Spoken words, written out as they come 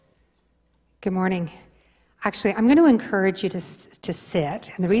Good morning. Actually, I'm going to encourage you to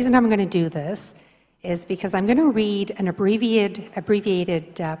sit, and the reason I'm going to do this is because I'm going to read an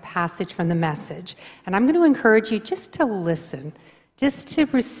abbreviated passage from the Message, and I'm going to encourage you just to listen, just to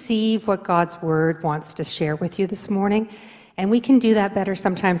receive what God's Word wants to share with you this morning. And we can do that better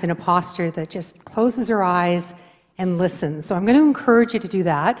sometimes in a posture that just closes our eyes and listens. So I'm going to encourage you to do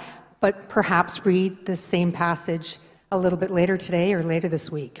that, but perhaps read the same passage a little bit later today or later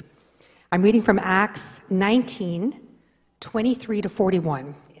this week. I'm reading from Acts 19, 23 to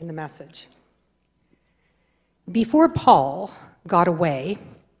 41 in the Message. Before Paul got away,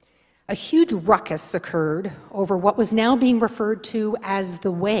 a huge ruckus occurred over what was now being referred to as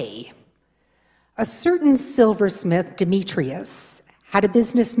the Way. A certain silversmith, Demetrius, had a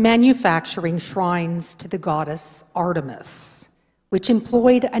business manufacturing shrines to the goddess Artemis, which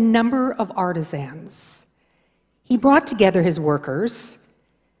employed a number of artisans. He brought together his workers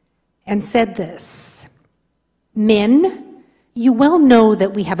and said this, "Men, you well know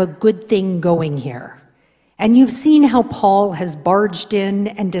that we have a good thing going here, and you've seen how Paul has barged in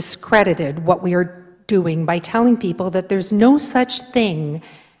and discredited what we are doing by telling people that there's no such thing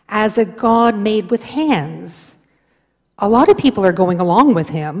as a God made with hands. A lot of people are going along with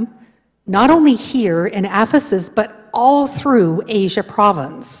him, not only here in Ephesus, but all through Asia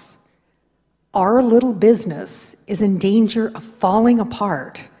province. Our little business is in danger of falling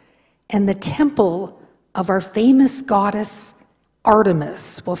apart, and the temple of our famous goddess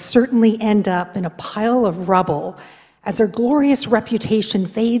Artemis will certainly end up in a pile of rubble as her glorious reputation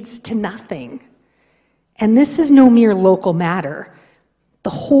fades to nothing. And this is no mere local matter.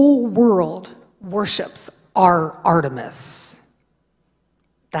 The whole world worships our Artemis."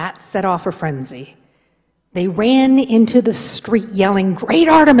 That set off a frenzy. They ran into the street yelling, "Great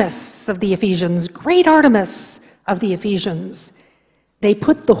Artemis of the Ephesians! Great Artemis of the Ephesians!" They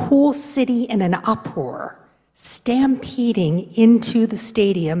put the whole city in an uproar, stampeding into the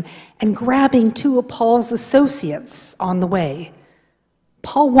stadium and grabbing two of Paul's associates on the way.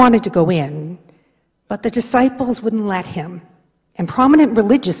 Paul wanted to go in, but the disciples wouldn't let him. And prominent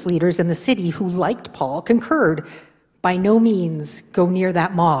religious leaders in the city who liked Paul concurred, "By no means go near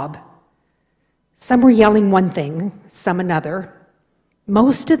that mob." Some were yelling one thing, some another.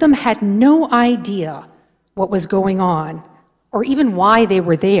 Most of them had no idea what was going on, or even why they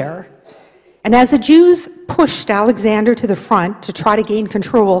were there. And as the Jews pushed Alexander to the front to try to gain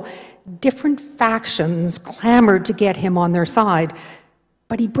control, different factions clamored to get him on their side,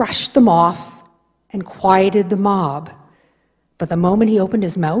 but he brushed them off and quieted the mob. But the moment he opened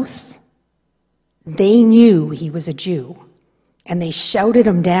his mouth, they knew he was a Jew, and they shouted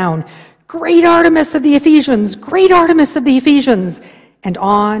him down, "Great Artemis of the Ephesians! Great Artemis of the Ephesians!" And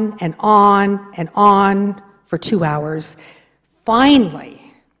on and on and on for 2 hours. Finally,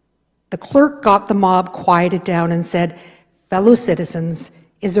 the clerk got the mob quieted down and said, "Fellow citizens,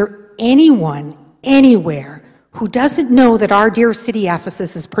 is there anyone, anywhere, who doesn't know that our dear city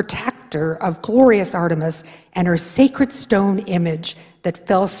Ephesus is protector of glorious Artemis and her sacred stone image that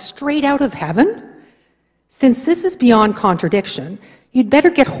fell straight out of heaven? Since this is beyond contradiction, you'd better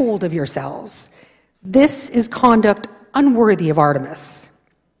get hold of yourselves. This is conduct unworthy of Artemis.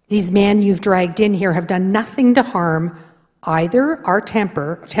 These men you've dragged in here have done nothing to harm either our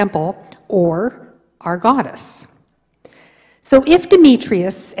temple or our goddess. So if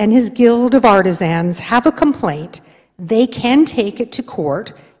Demetrius and his guild of artisans have a complaint, they can take it to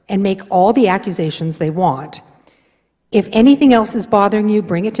court and make all the accusations they want. If anything else is bothering you,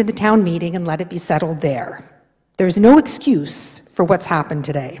 bring it to the town meeting and let it be settled there. There's no excuse for what's happened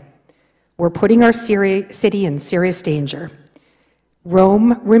today. We're putting our city in serious danger.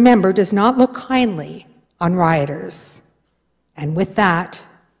 Rome, remember, does not look kindly on rioters." And with that,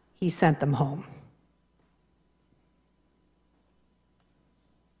 he sent them home.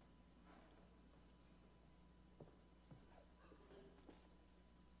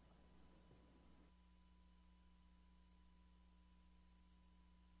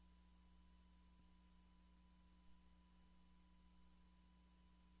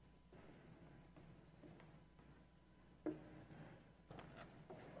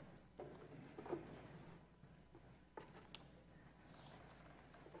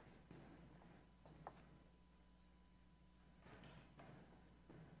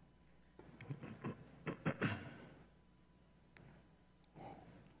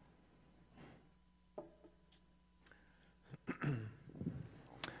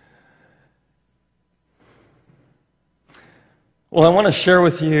 Well, I want to share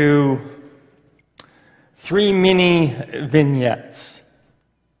with you 3 mini vignettes.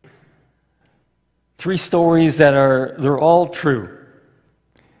 3 stories they're all true.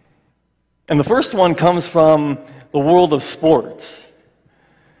 And the first one comes from the world of sports.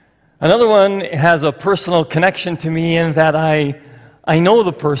 Another one has a personal connection to me in that I know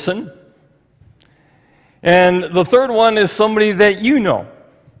the person. And the third one is somebody that you know,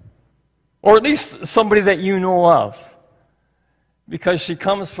 or at least somebody that you know of, because she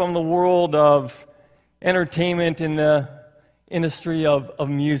comes from the world of entertainment in the industry of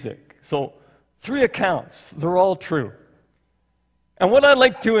music. So 3 accounts, they're all true. And what I'd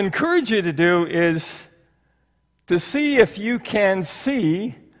like to encourage you to do is to see if you can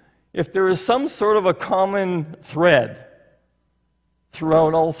see if there is some sort of a common thread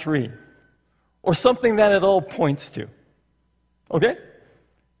throughout all 3, or something that it all points to. Okay?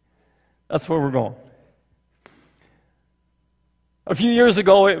 That's where we're going. A few years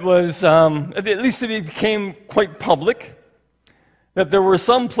ago, it was, at least it became quite public, that there were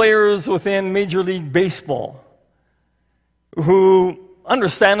some players within Major League Baseball who,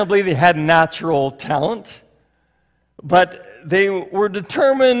 understandably, they had natural talent, but they were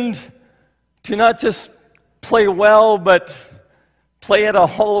determined to not just play well, but play at a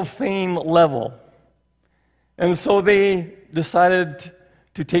Hall of Fame level. And so they decided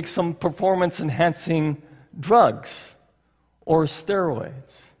to take some performance-enhancing drugs or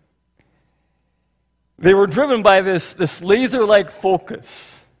steroids. They were driven by this laser-like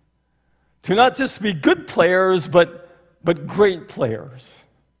focus to not just be good players, but great players.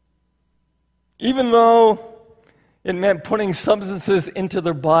 Even though it meant putting substances into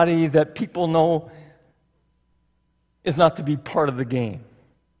their body that people know is not to be part of the game.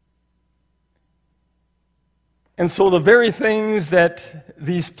 And so the very things that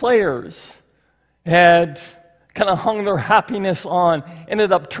these players had kind of hung their happiness on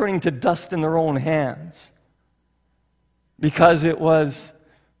ended up turning to dust in their own hands, because it was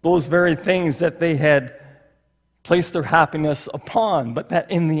those very things that they had placed their happiness upon, but that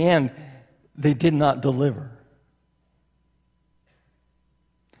in the end they did not deliver.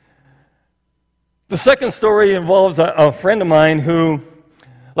 The second story involves a friend of mine who,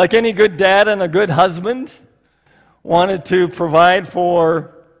 like any good dad and a good husband, wanted to provide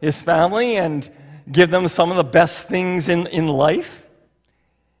for his family and give them some of the best things in life.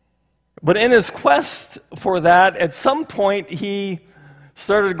 But in his quest for that, at some point he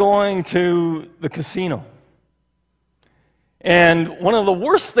started going to the casino. And one of the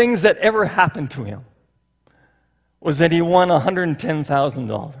worst things that ever happened to him was that he won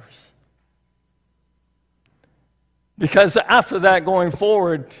 $110,000. Because after that, going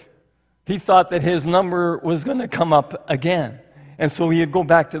forward, he thought that his number was going to come up again. And so he'd go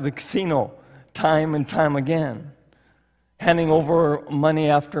back to the casino time and time again, handing over money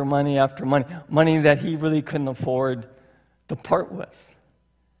after money after money, money that he really couldn't afford to part with.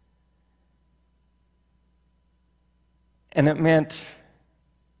 And it meant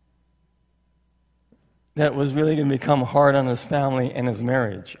that it was really going to become hard on his family and his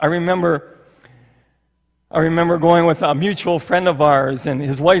marriage. I remember going with a mutual friend of ours, and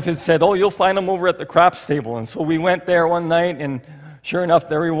his wife had said, "Oh, you'll find him over at the craps table." And so we went there one night, and sure enough,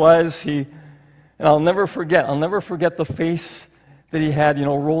 there he was. And I'll never forget the face that he had,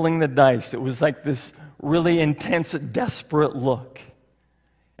 rolling the dice. It was like this really intense, desperate look.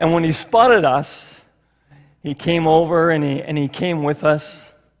 And when he spotted us, he came over and he came with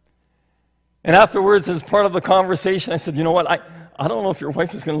us. And afterwards, as part of the conversation, I said, "You know what? I don't know if your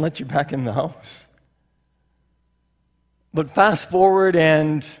wife is going to let you back in the house." But fast forward,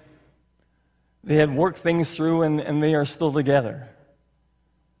 and they had worked things through, and they are still together.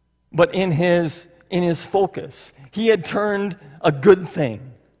 But in his focus, he had turned a good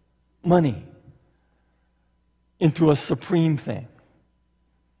thing, money, into a supreme thing,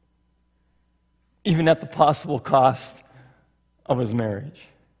 even at the possible cost of his marriage,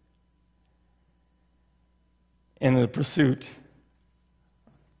 in the pursuit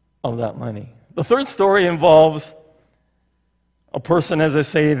of that money. The third story involves a person, as I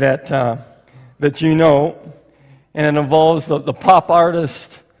say, that you know, and it involves the pop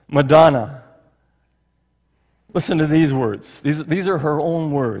artist Madonna. Listen to these words. These are her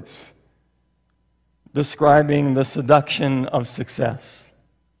own words describing the seduction of success.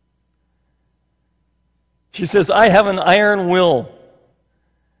 She says, "I have an iron will,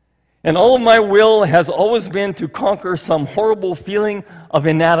 and all of my will has always been to conquer some horrible feeling of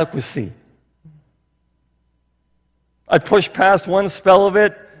inadequacy. I push past one spell of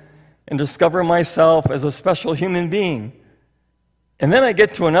it and discover myself as a special human being. And then I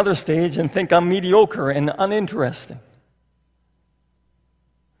get to another stage and think I'm mediocre and uninteresting.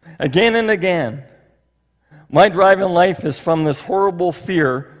 Again and again, my drive in life is from this horrible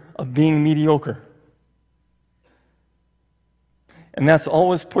fear of being mediocre." And that's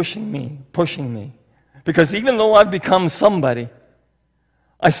always pushing me. Because even though I've become somebody,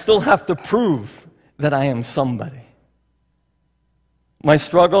 I still have to prove that I am somebody. My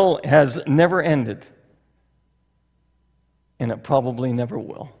struggle has never ended, and it probably never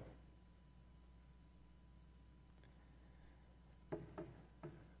will.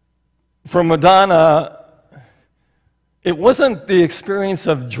 For Madonna, it wasn't the experience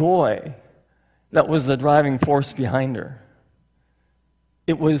of joy that was the driving force behind her.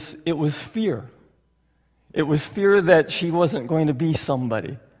 It was fear. It was fear that she wasn't going to be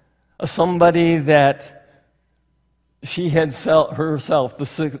somebody, somebody that she had herself, the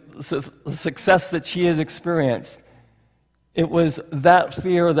success that she has experienced. It was that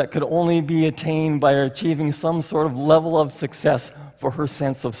fear that could only be attained by achieving some sort of level of success for her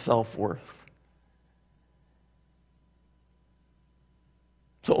sense of self-worth.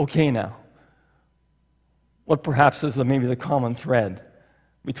 So, okay now, what perhaps is maybe the common thread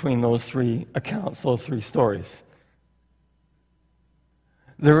between those three accounts, those three stories?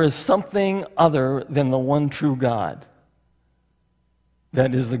 There is something other than the one true God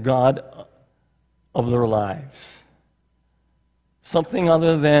that is the God of their lives. Something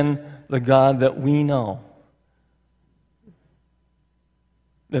other than the God that we know.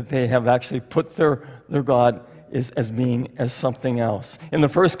 That they have actually put their God as being as something else. In the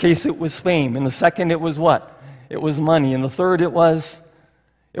first case, it was fame. In the second, it was what? It was money. In the third, it was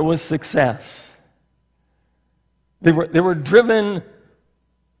success. They were driven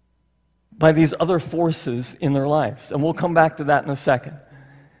by these other forces in their lives. And we'll come back to that in a second.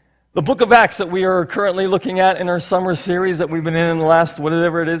 The book of Acts that we are currently looking at in our summer series that we've been in the last,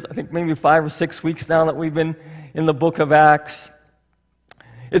 whatever it is, I think maybe 5 or 6 weeks now that we've been in the book of Acts.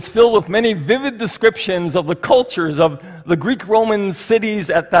 It's filled with many vivid descriptions of the cultures of the Greek-Roman cities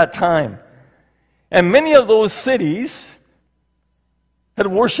at that time. And many of those cities had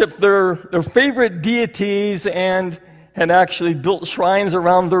worshipped their favorite deities and had actually built shrines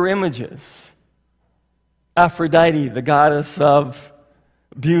around their images. Aphrodite, the goddess of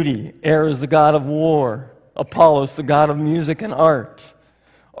beauty. Ares, the god of war. Apollos, the god of music and art.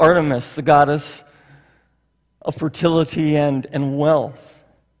 Artemis, the goddess of fertility and wealth.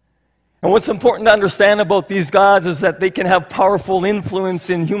 And what's important to understand about these gods is that they can have powerful influence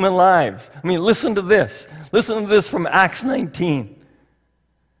in human lives. I mean, listen to this. Listen to this from Acts 19.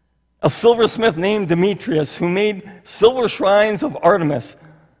 A silversmith named Demetrius, who made silver shrines of Artemis,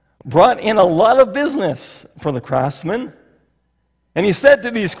 brought in a lot of business for the craftsmen. And he said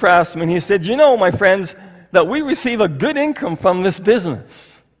to these craftsmen, he said, "You know, my friends, that we receive a good income from this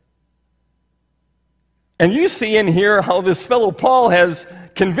business. And you see and hear how this fellow Paul has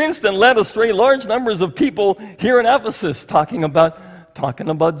convinced and led astray large numbers of people here in Ephesus, talking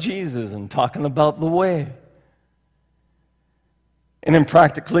about Jesus and talking about the way. And in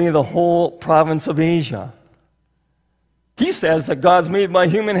practically the whole province of Asia. He says that gods made by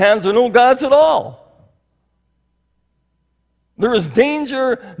human hands are no gods at all. There is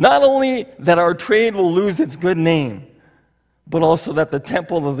danger not only that our trade will lose its good name, but also that the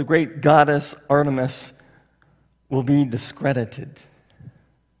temple of the great goddess Artemis will be discredited."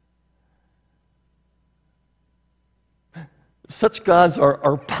 Such gods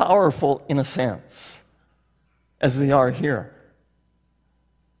are powerful in a sense, as they are here.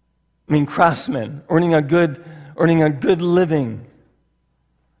 I mean, craftsmen earning a good living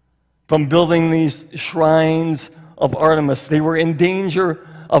from building these shrines of Artemis. They were in danger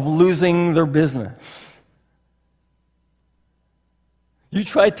of losing their business. You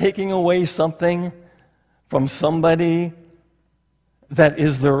try taking away something from somebody that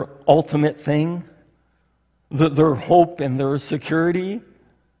is their ultimate thing, their hope and their security.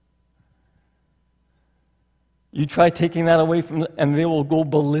 You try taking that away from them, and they will go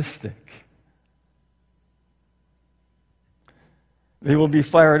ballistic. They will be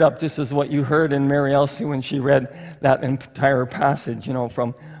fired up, just as what you heard in Mary Elsie when she read that entire passage,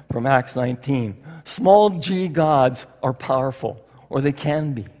 from Acts 19. Small g gods are powerful, or they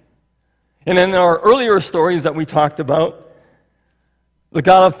can be. And in our earlier stories that we talked about, the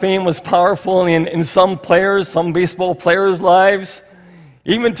god of fame was powerful in some baseball players' lives,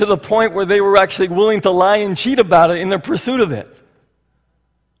 even to the point where they were actually willing to lie and cheat about it in their pursuit of it.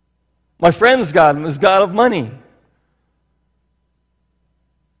 My friend's god was god of money.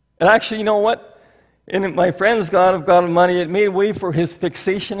 And actually, you know what? In my friend's god of money, it made way for his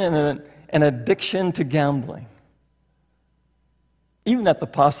fixation and an addiction to gambling, even at the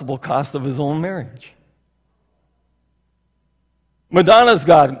possible cost of his own marriage. Madonna's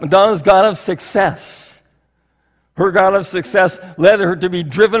god of success. Her god of success led her to be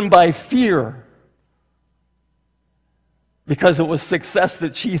driven by fear. because it was success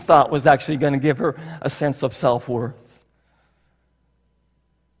that she thought was actually going to give her a sense of self-worth.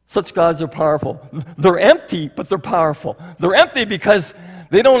 Such gods are powerful. They're empty, but they're powerful. They're empty because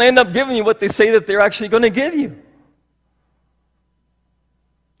they don't end up giving you what they say that they're actually going to give you.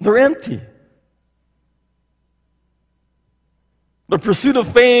 They're empty. The pursuit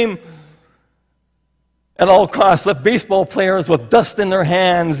of fame at all costs left baseball players with dust in their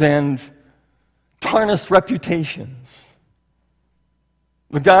hands and tarnished reputations.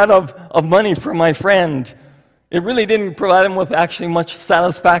 The god of money for my friend, it really didn't provide him with actually much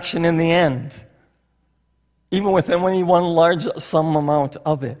satisfaction in the end, even when he won a large sum amount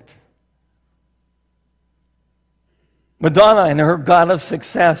of it. Madonna and her god of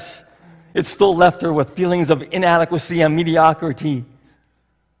success, it still left her with feelings of inadequacy and mediocrity.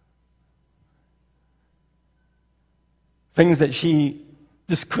 Things that she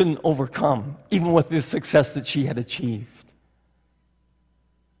just couldn't overcome, even with the success that she had achieved.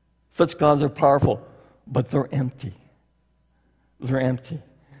 Such gods are powerful, but they're empty. They're empty.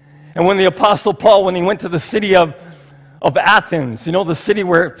 And when the Apostle Paul, when he went to the city of Athens, you know, the city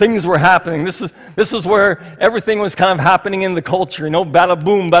where things were happening, this is where everything was kind of happening in the culture, you know, bada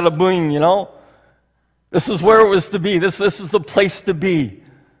boom, you know. This is where it was to be. This was the place to be.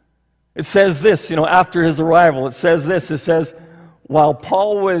 It says this, you know, after his arrival, it says this, it says, while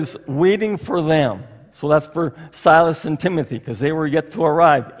Paul was waiting for them, so that's for Silas and Timothy, because they were yet to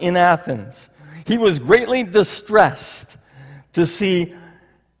arrive in Athens, he was greatly distressed to see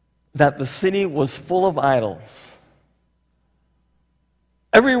that the city was full of idols.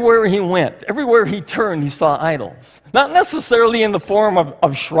 Everywhere he went, everywhere he turned, he saw idols. Not necessarily in the form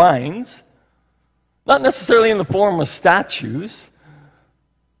of shrines, not necessarily in the form of statues,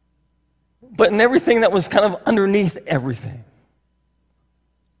 but in everything that was kind of underneath everything.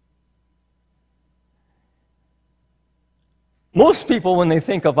 Most people, when they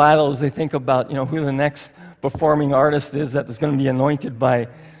think of idols, they think about, you know, who the next performing artist is that is going to be anointed by,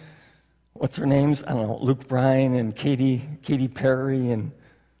 what's her names? I don't know, Luke Bryan and Katy Perry and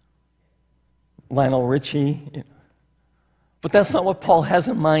Lionel Richie. But that's not what Paul has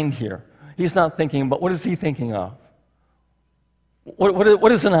in mind here. He's not thinking about, what is he thinking of?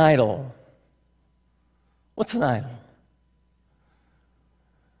 What is an idol? What's an idol?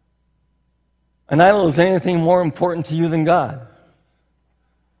 An idol is anything more important to you than God.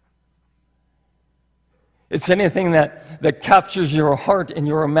 It's anything that captures your heart and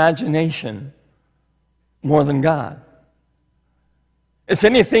your imagination more than God. It's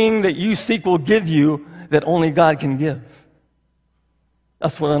anything that you seek will give you that only God can give.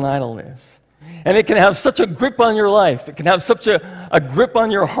 That's what an idol is. And it can have such a grip on your life, it can have such a grip on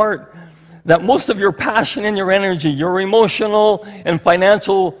your heart that most of your passion and your energy, your emotional and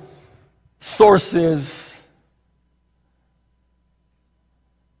financial sources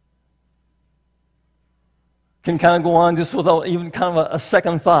can kind of go on just without even kind of a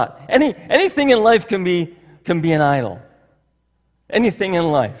second thought. Anything in life can be an idol. Anything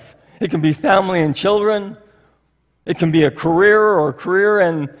in life. It can be family and children. It can be a career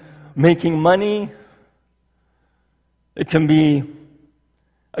and making money. It can be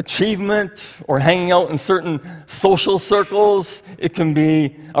achievement or hanging out in certain social circles. It can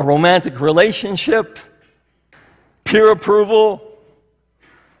be a romantic relationship, peer approval,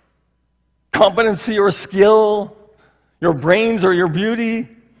 competency or skill, your brains or your beauty,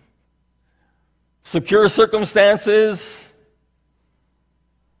 secure circumstances,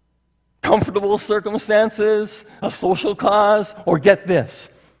 comfortable circumstances, a social cause, or get this,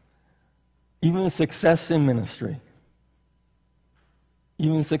 even success in ministry.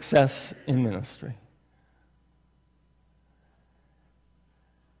 Even success in ministry.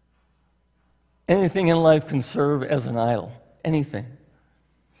 Anything in life can serve as an idol. Anything.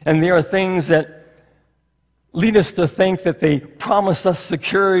 And there are things that lead us to think that they promise us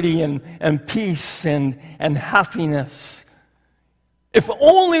security and peace and happiness. If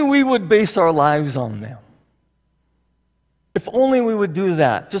only we would base our lives on them. If only we would do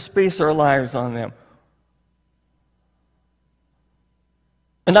that, just base our lives on them.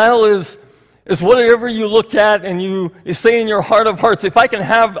 An idol is whatever you look at and you say in your heart of hearts, if I can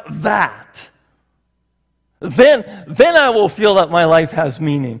have that, then I will feel that my life has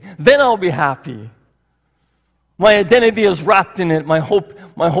meaning. Then I'll be happy. My identity is wrapped in it. My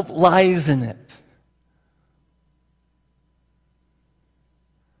hope lies in it.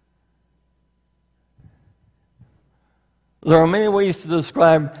 There are many ways to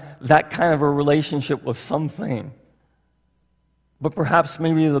describe that kind of a relationship with something. But perhaps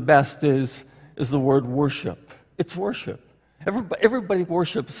maybe the best is the word worship. It's worship. Everybody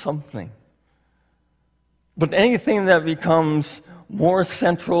worships something. But anything that becomes more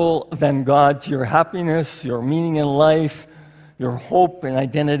central than God to your happiness, your meaning in life, your hope and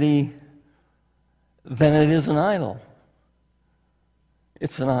identity, then it is an idol.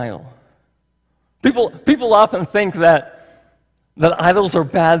 It's an idol. People often think that idols are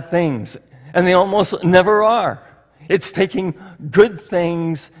bad things, and they almost never are. It's taking good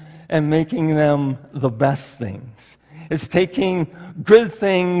things and making them the best things. It's taking good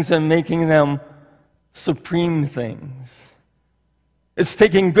things and making them supreme things. It's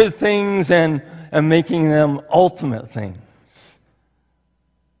taking good things and making them ultimate things.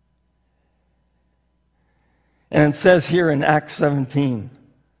 And it says here in Acts 17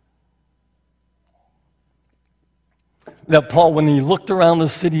 that Paul, when he looked around the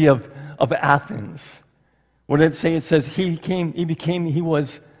city of Athens, what did it say? It says he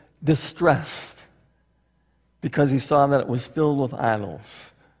was distressed because he saw that it was filled with idols,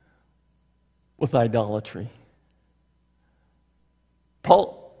 with idolatry.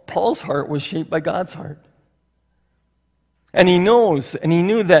 Paul's heart was shaped by God's heart. And he knew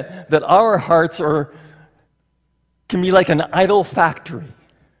that our hearts can be like an idol factory.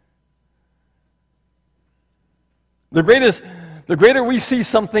 The greater we see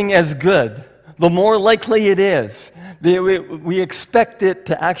something as good, the more likely it is. We expect it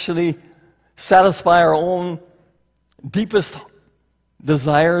to actually satisfy our own deepest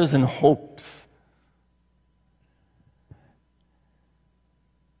desires and hopes.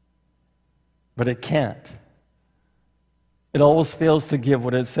 But it can't. It always fails to give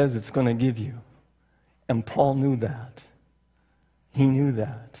what it says it's going to give you. And Paul knew that. He knew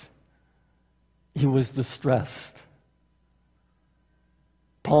that. He was distressed.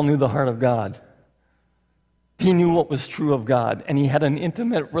 Paul knew the heart of God. He knew what was true of God, and he had an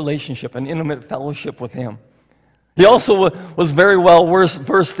intimate relationship, an intimate fellowship with him. He also was very well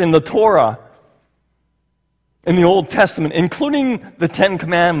versed in the Torah, in the Old Testament, including the Ten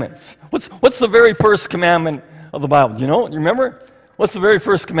Commandments. What's the very first commandment of the Bible? Do you know? You remember? What's the very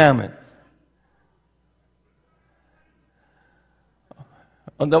first commandment?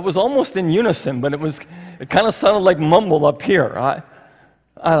 That was almost in unison, but it kind of sounded like mumbled up here.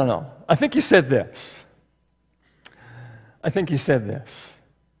 I don't know. I think he said this. He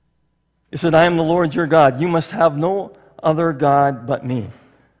said, I am the Lord your God. You must have no other God but me.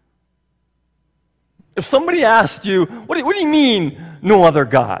 If somebody asked you, what do you mean, no other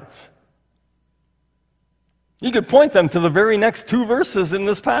gods? You could point them to the very next two verses in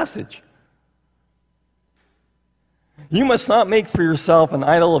this passage. You must not make for yourself an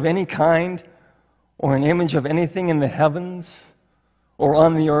idol of any kind or an image of anything in the heavens or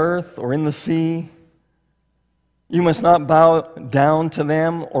on the earth or in the sea. You must not bow down to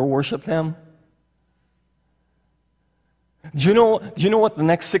them or worship them. Do you know what the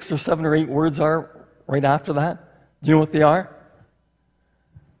next 6 or 7 or 8 words are right after that? Do you know what they are?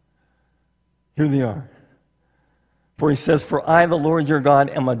 Here they are. For he says, for I, the Lord your God,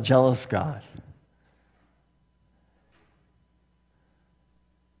 am a jealous God.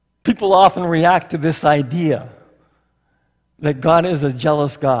 People often react to this idea that God is a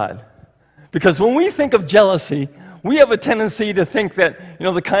jealous God. Because when we think of jealousy, we have a tendency to think that,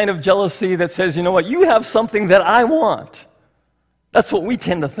 the kind of jealousy that says, you know what, you have something that I want. That's what we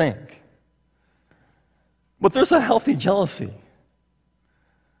tend to think. But there's a healthy jealousy.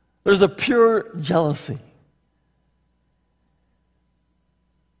 There's a pure jealousy.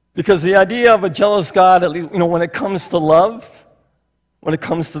 Because the idea of a jealous God, at least, when it comes to love, when it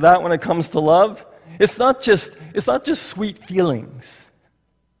comes to love, it's not just sweet feelings.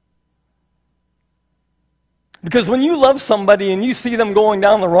 Because when you love somebody and you see them going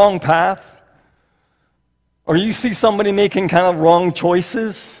down the wrong path, or you see somebody making kind of wrong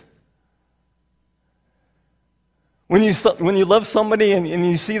choices, when you love somebody and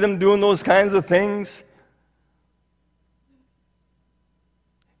you see them doing those kinds of things,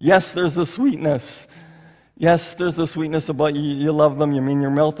 yes, there's a sweetness. Yes, there's a sweetness about you love them, you're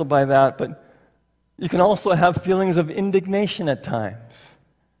melted by that, but you can also have feelings of indignation at times.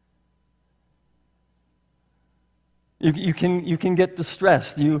 You can get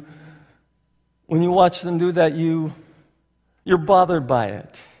distressed. When you watch them do that, you're bothered by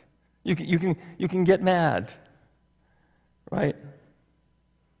it. You can get mad, right?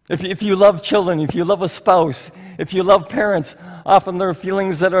 If you love children, if you love a spouse, if you love parents, often there are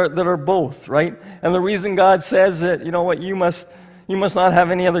feelings that are both, right? And the reason God says that, you must not have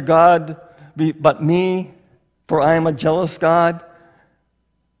any other God but me, for I am a jealous God.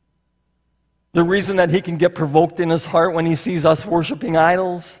 The reason that he can get provoked in his heart when he sees us worshiping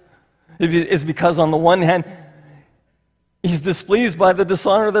idols is because, on the one hand, he's displeased by the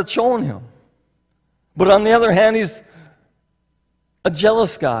dishonor that's shown him. But on the other hand, he's a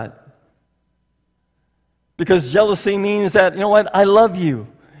jealous God. Because jealousy means that, you know what, I love you,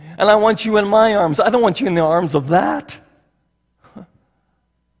 and I want you in my arms. I don't want you in the arms of that.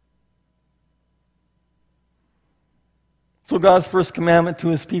 So God's first commandment to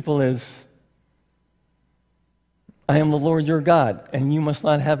his people is, I am the Lord your God, and you must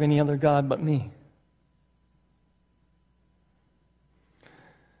not have any other God but me.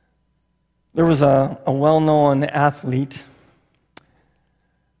 There was a well-known athlete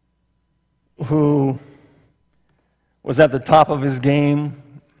who was at the top of his game.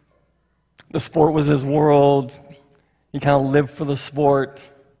 The sport was his world. He kind of lived for the sport.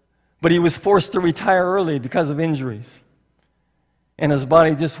 But he was forced to retire early because of injuries. And his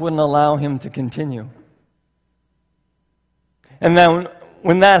body just wouldn't allow him to continue. And then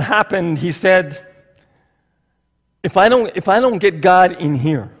when that happened, he said, if I don't get God in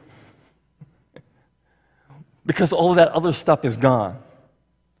here, because all of that other stuff is gone,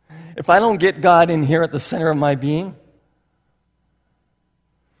 if I don't get God in here at the center of my being,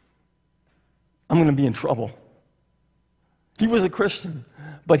 I'm going to be in trouble. He was a Christian,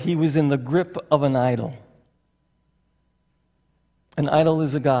 but he was in the grip of an idol. An idol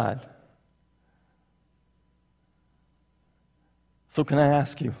is a god. So can I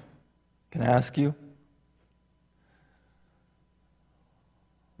ask you?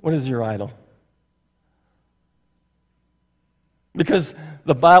 What is your idol? Because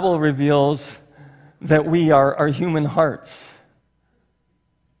the Bible reveals that our human hearts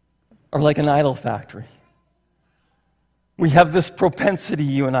are like an idol factory. We have this propensity,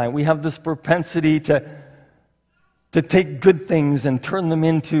 you and I, we have this propensity to take good things and turn them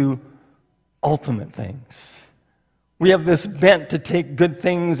into ultimate things. We have this bent to take good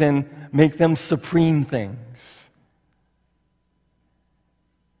things and make them supreme things.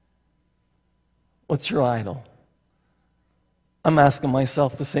 What's your idol? I'm asking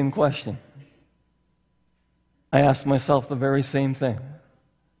myself the same question. I ask myself the very same thing.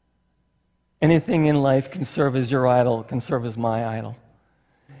 Anything in life can serve as your idol, can serve as my idol.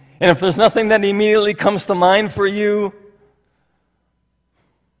 And if there's nothing that immediately comes to mind for you,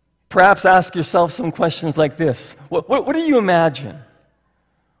 perhaps ask yourself some questions like this. What do you imagine?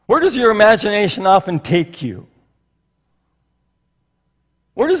 Where does your imagination often take you?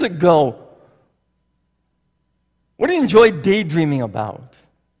 Where does it go? What do you enjoy daydreaming about?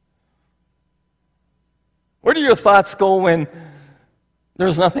 Where do your thoughts go when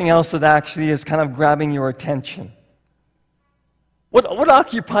there's nothing else that actually is kind of grabbing your attention? What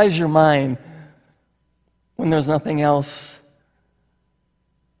occupies your mind when there's nothing else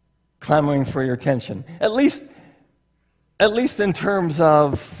clamoring for your attention? At least in terms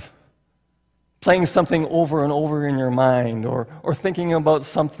of playing something over and over in your mind, or thinking about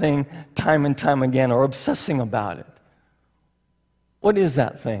something time and time again, or obsessing about it. What is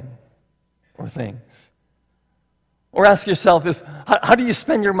that thing or things? Or ask yourself this, how do you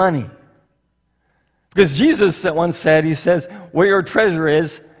spend your money? Because Jesus once said, he says, where your treasure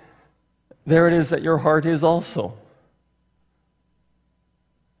is, there it is that your heart is also.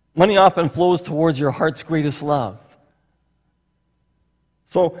 Money often flows towards your heart's greatest love.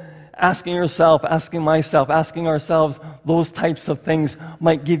 So asking yourself, asking myself, asking ourselves those types of things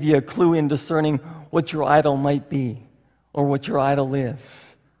might give you a clue in discerning what your idol might be or what your idol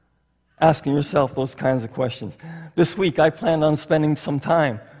is. Asking yourself those kinds of questions. This week I planned on spending some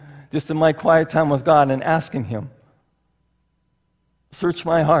time just in my quiet time with God and asking Him, search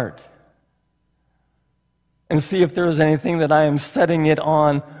my heart and see if there is anything that I am setting it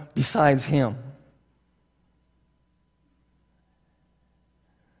on besides Him.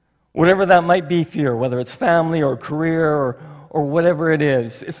 Whatever that might be for you, whether it's family or career or whatever it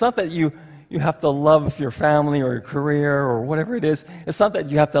is, it's not that you have to love your family or your career or whatever it is. It's not that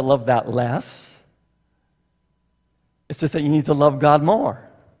you have to love that less. It's just that you need to love God more.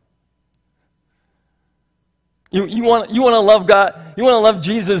 You want to love God, you want to love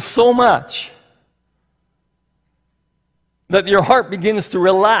Jesus so much that your heart begins to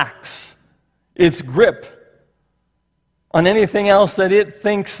relax its grip on anything else that it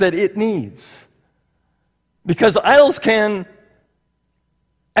thinks that it needs. Because idols can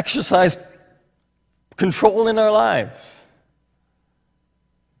exercise control in our lives.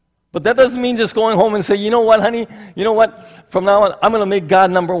 But that doesn't mean just going home and say, you know what, honey, you know what, from now on, I'm going to make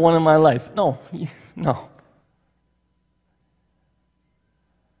God number one in my life. No.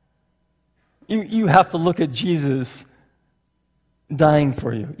 You have to look at Jesus dying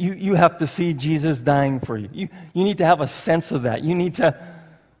for you. You have to see Jesus dying for you. You need to have a sense of that. You need to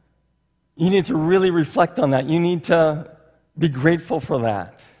really reflect on that. You need to be grateful for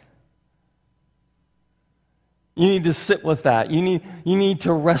that. You need to sit with that. You need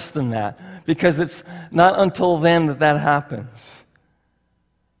to rest in that, because it's not until then that happens,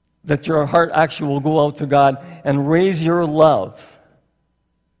 that your heart actually will go out to God and raise your love.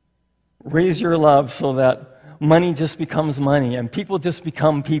 Raise your love so that money just becomes money and people just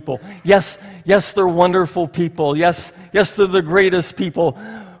become people. Yes, they're wonderful people. Yes, they're the greatest people,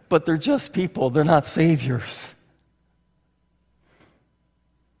 but they're just people. They're not saviors.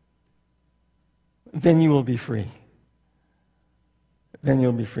 Then you will be free. Then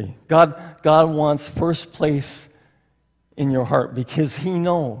you'll be free. God wants first place in your heart, because He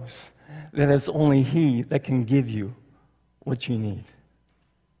knows that it's only He that can give you what you need.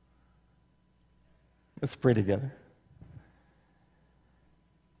 Let's pray together.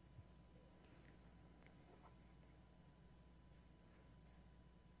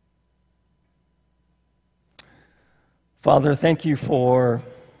 Father, thank you for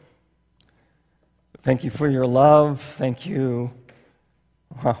your love. Thank you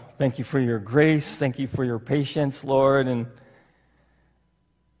for your grace. Thank you for your patience, Lord. And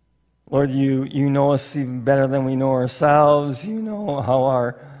Lord, you know us even better than we know ourselves. You know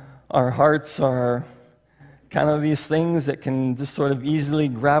how our hearts are kind of these things that can just sort of easily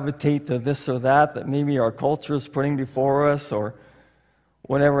gravitate to this or that maybe our culture is putting before us, or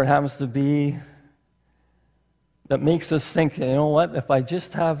whatever it happens to be, that makes us think, you know what, if I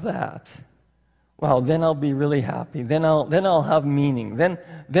just have that, well, then I'll be really happy. Then I'll have meaning. Then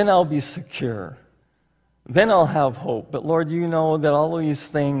I'll be secure. Then I'll have hope. But Lord, you know that all of these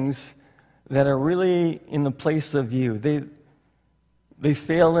things that are really in the place of you, they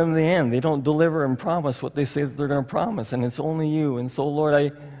fail in the end. They don't deliver and promise what they say that they're going to promise, and it's only you. And so,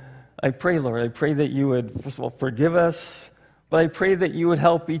 Lord, I pray, Lord, I pray that you would, first of all, forgive us, but I pray that you would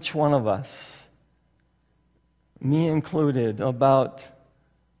help each one of us, me included, about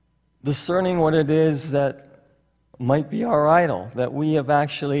discerning what it is that might be our idol, that we have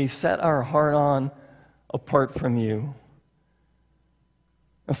actually set our heart on apart from you.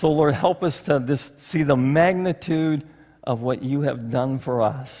 And so, Lord, help us to just see the magnitude of what you have done for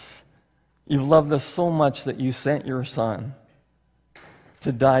us. You've loved us so much that you sent your Son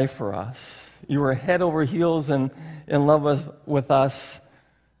to die for us. You were head over heels in love with us,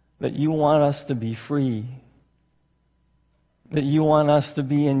 that you want us to be free, that you want us to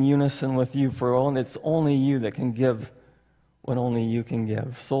be in unison with you, for it's only you that can give what only you can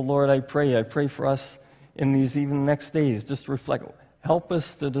give. So, Lord, I pray for us in these even next days, just reflect, help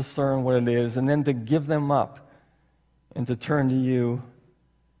us to discern what it is, and then to give them up and to turn to you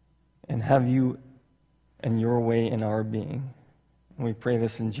and have you and your way in our being. And we pray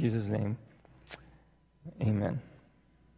this in Jesus' name. Amen.